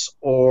stores,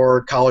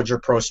 or college or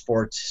pro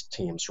sports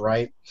teams,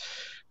 right?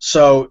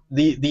 So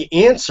the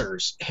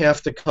answers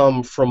have to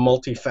come from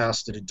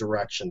multifaceted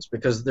directions,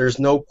 because there's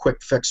no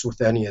quick fix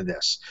with any of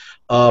this.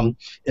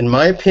 In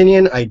my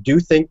opinion, I do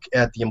think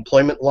at the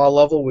employment law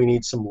level we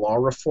need some law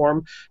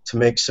reform to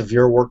make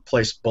severe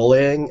workplace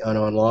bullying an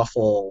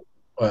unlawful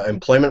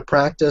employment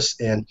practice,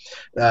 and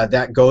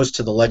that goes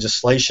to the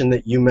legislation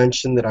that you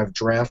mentioned that I've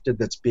drafted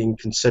that's being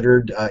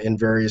considered in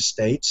various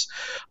states.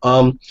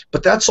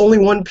 But that's only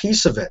one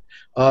piece of it.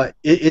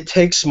 It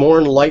takes more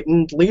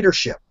enlightened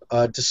leadership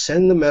to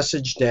send the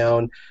message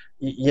down.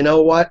 You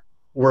know what?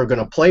 We're going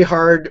to play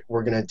hard.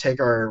 We're going to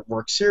take our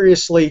work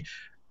seriously.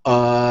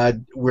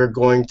 We're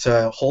going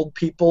to hold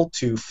people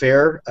to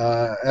fair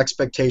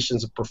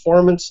expectations of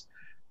performance,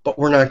 but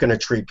we're not going to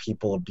treat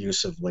people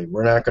abusively.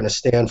 We're not going to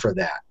stand for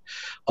that.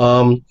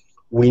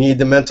 We need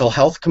the mental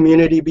health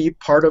community to be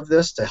part of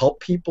this to help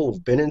people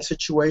who've been in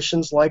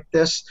situations like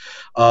this.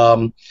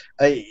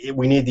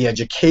 We need the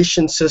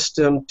education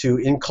system to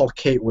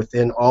inculcate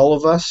within all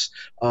of us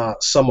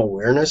some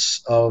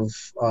awareness of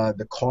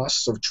the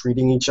costs of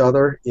treating each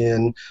other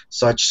in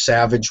such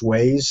savage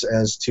ways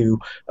as to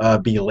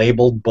be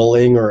labeled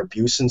bullying or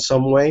abuse in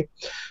some way.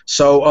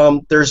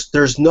 So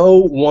there's no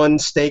one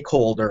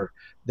stakeholder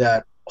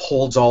that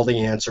holds all the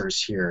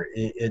answers here.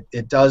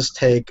 It does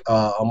take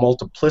a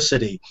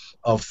multiplicity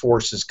of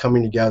forces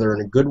coming together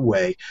in a good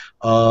way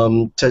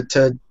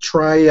to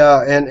try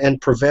and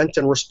prevent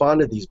and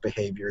respond to these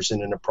behaviors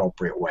in an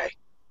appropriate way.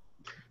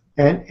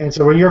 And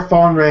so when your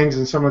phone rings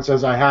and someone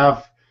says, I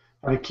have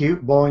an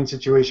acute bullying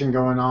situation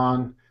going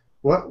on,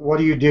 what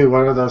do you do?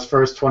 What are those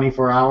first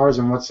 24 hours,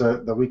 and what's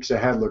the weeks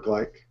ahead look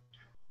like?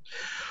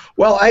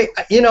 Well,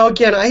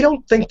 again, I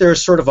don't think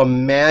there's sort of a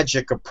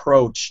magic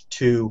approach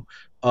to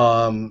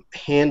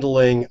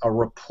handling a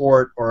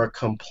report or a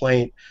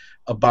complaint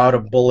about a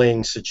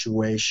bullying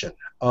situation.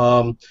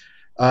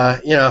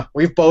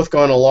 We've both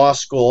gone to law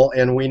school,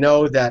 and we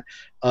know that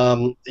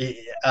one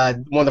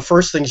of the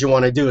first things you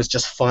want to do is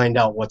just find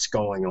out what's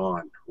going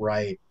on,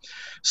 right?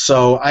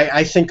 So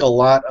I think a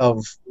lot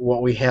of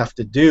what we have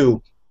to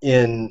do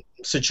in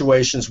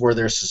situations where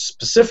there's a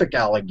specific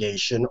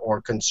allegation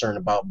or concern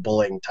about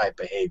bullying type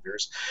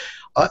behaviors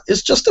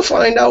is just to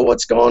find out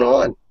what's going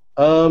on.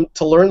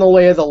 To learn the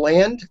lay of the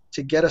land,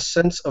 to get a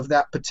sense of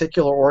that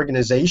particular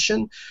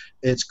organization,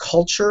 its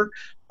culture,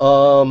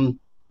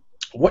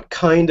 what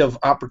kind of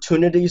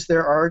opportunities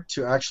there are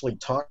to actually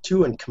talk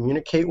to and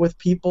communicate with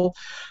people.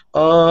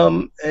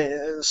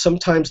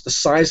 Sometimes the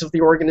size of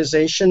the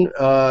organization,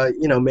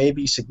 may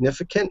be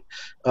significant.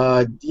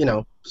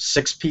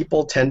 6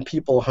 people, 10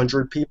 people,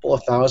 100 people,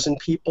 1,000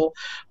 people.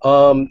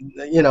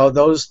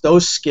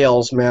 Those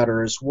scales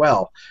matter as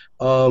well.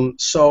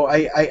 So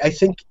I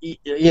think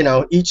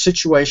each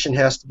situation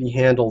has to be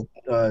handled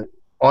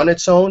on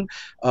its own,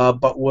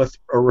 but with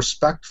a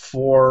respect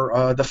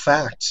for the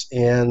facts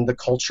and the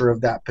culture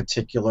of that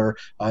particular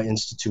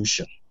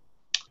institution.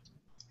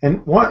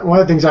 And one of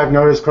the things I've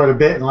noticed quite a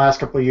bit in the last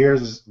couple of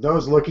years is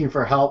those looking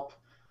for help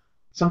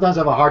sometimes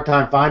have a hard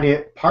time finding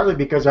it, partly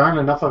because there aren't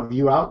enough of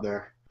you out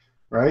there,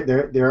 right?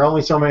 There are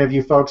only so many of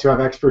you folks who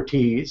have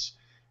expertise.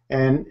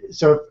 And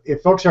so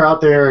if folks are out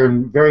there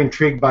and very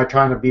intrigued by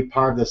trying to be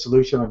part of the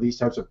solution of these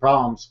types of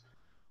problems,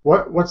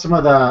 what's some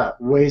of the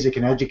ways they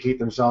can educate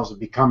themselves to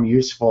become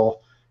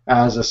useful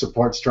as a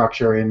support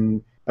structure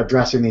in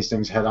addressing these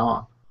things head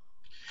on?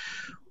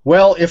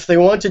 Well, if they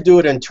want to do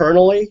it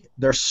internally,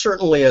 there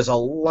certainly is a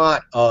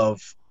lot of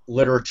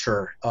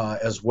literature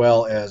as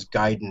well as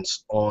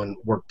guidance on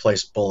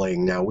workplace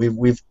bullying. Now we've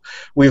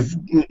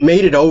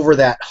made it over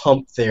that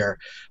hump there.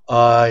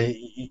 The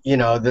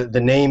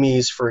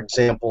NAMIs, for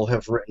example,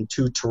 have written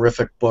 2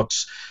 terrific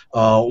books.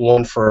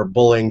 One for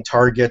bullying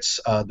targets,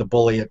 The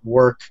Bully at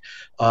Work,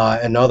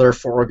 another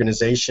for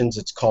organizations.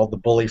 It's called The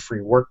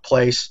Bully-Free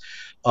Workplace.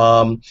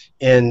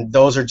 And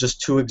those are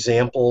just 2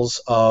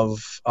 examples of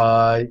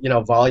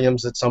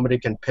volumes that somebody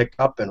can pick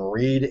up and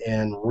read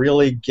and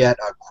really get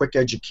a quick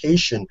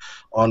education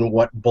on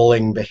what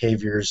bullying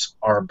behaviors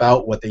are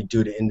about, what they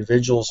do to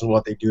individuals and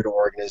what they do to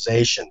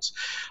organizations.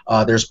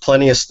 There's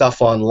plenty of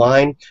stuff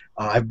online.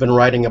 I've been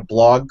writing a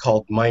blog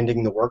called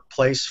Minding the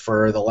Workplace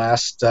for the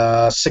last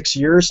 6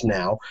 years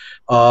now,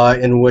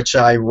 in which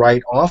I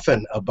write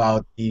often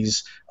about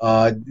these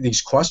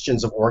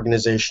questions of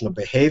organizational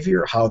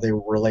behavior, how they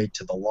relate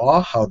to the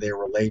law, how they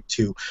relate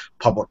to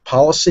public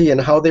policy,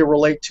 and how they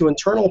relate to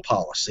internal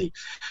policy.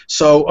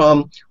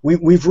 So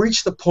we've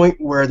reached the point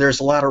where there's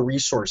a lot of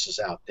resources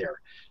out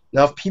there.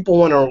 Now, if people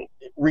want to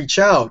reach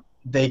out,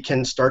 they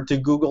can start to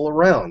Google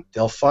around.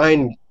 They'll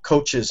find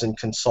coaches and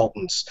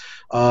consultants.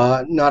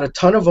 Not a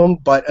ton of them,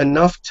 but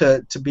enough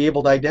to be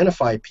able to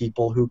identify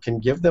people who can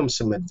give them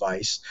some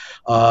advice,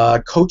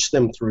 coach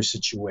them through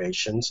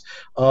situations,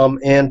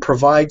 and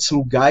provide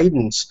some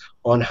guidance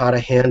on how to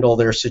handle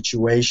their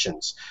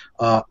situations.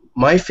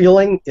 My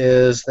feeling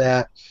is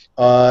that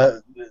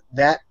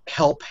that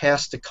help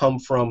has to come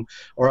from,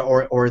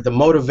 or the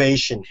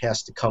motivation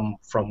has to come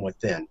from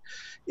within.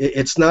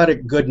 It's not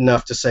good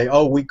enough to say,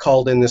 oh, we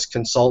called in this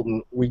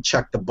consultant, we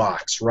checked the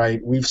box,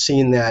 right? We've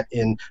seen that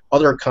in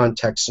other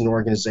contexts and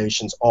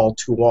organizations all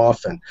too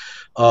often.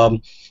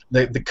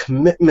 The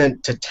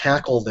commitment to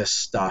tackle this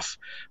stuff,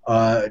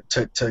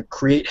 to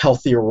create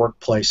healthier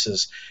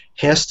workplaces,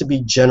 has to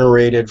be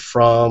generated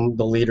from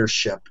the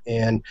leadership,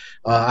 and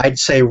I'd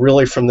say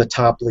really from the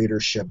top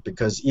leadership,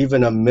 because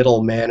even a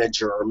middle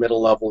manager or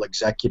middle level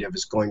executive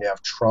is going to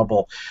have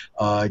trouble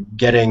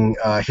getting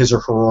his or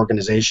her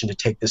organization to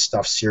take this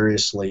stuff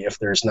seriously if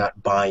there's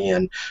not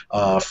buy-in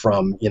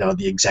from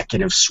the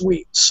executive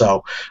suite.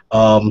 So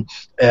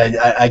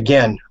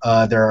again,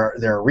 there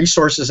are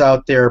resources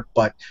out there,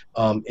 but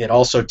it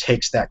also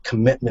takes that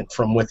commitment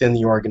from within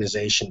the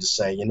organization to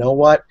say, you know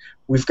what,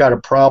 we've got a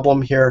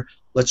problem here.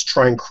 Let's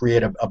try and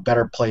create a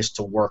better place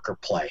to work or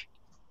play.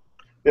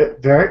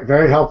 Very,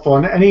 very helpful.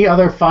 And any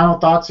other final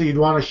thoughts that you'd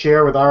want to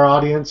share with our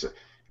audience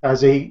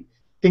as they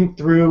think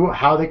through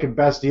how they could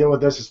best deal with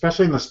this,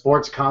 especially in the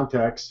sports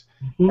context,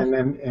 and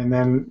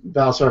then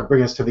that'll sort of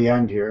bring us to the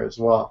end here as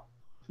well.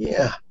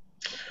 Yeah.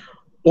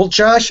 Well,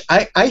 Josh,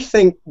 I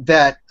think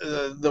that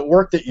the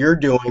work that you're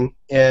doing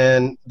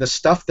and the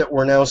stuff that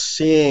we're now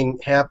seeing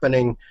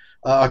happening,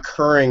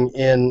 occurring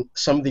in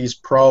some of these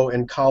pro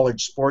and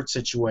college sports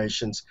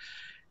situations,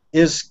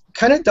 is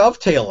kind of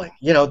dovetailing.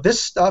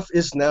 This stuff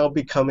is now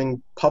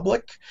becoming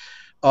public.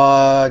 We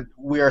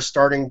are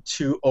starting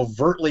to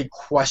overtly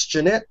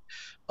question it.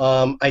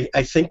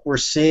 I think we're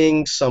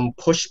seeing some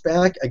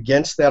pushback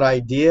against that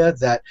idea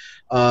that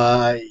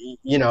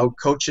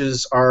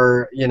coaches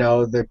are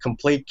the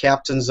complete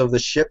captains of the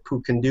ship who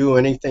can do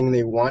anything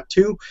they want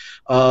to,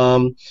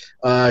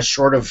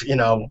 short of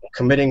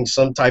committing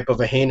some type of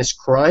a heinous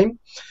crime.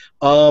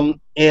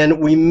 And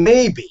we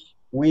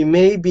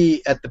may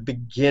be at the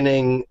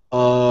beginning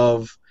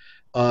of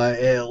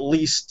at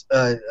least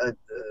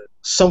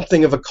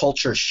something of a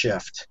culture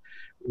shift,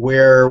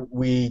 where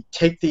we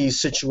take these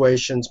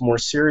situations more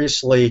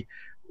seriously,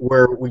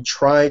 where we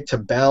try to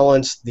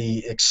balance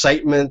the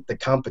excitement, the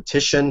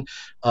competition,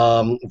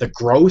 the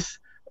growth,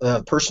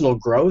 personal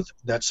growth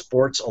that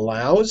sports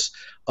allows,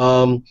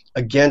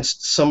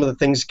 against some of the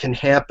things that can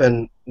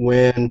happen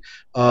when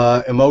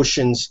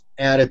emotions,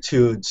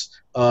 attitudes,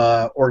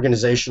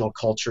 organizational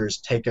cultures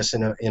take us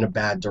in a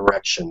bad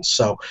direction.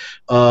 So,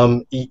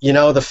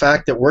 the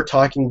fact that we're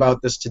talking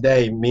about this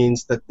today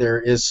means that there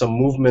is some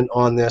movement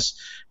on this,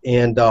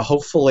 and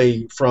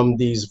hopefully from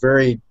these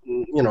very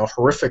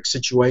horrific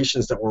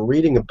situations that we're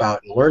reading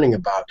about and learning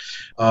about,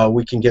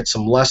 we can get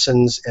some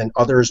lessons, and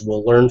others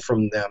will learn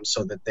from them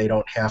so that they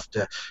don't have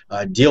to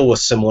deal with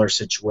similar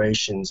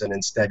situations, and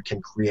instead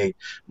can create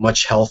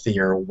much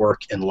healthier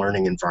work and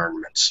learning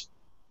environments.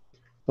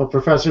 Well,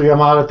 Professor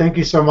Yamada, thank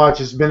you so much.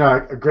 It's been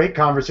a great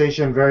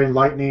conversation, very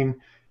enlightening,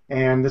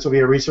 and this will be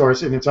a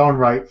resource in its own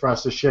right for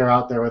us to share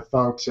out there with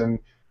folks. And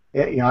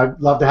I'd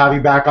love to have you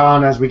back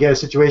on as we get a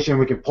situation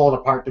we can pull it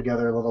apart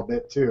together a little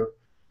bit too.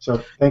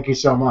 So thank you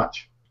so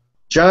much.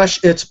 Josh,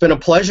 it's been a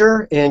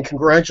pleasure, and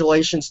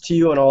congratulations to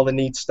you on all the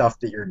neat stuff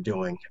that you're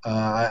doing.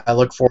 I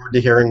look forward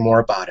to hearing more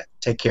about it.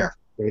 Take care.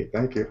 Great,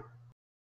 thank you.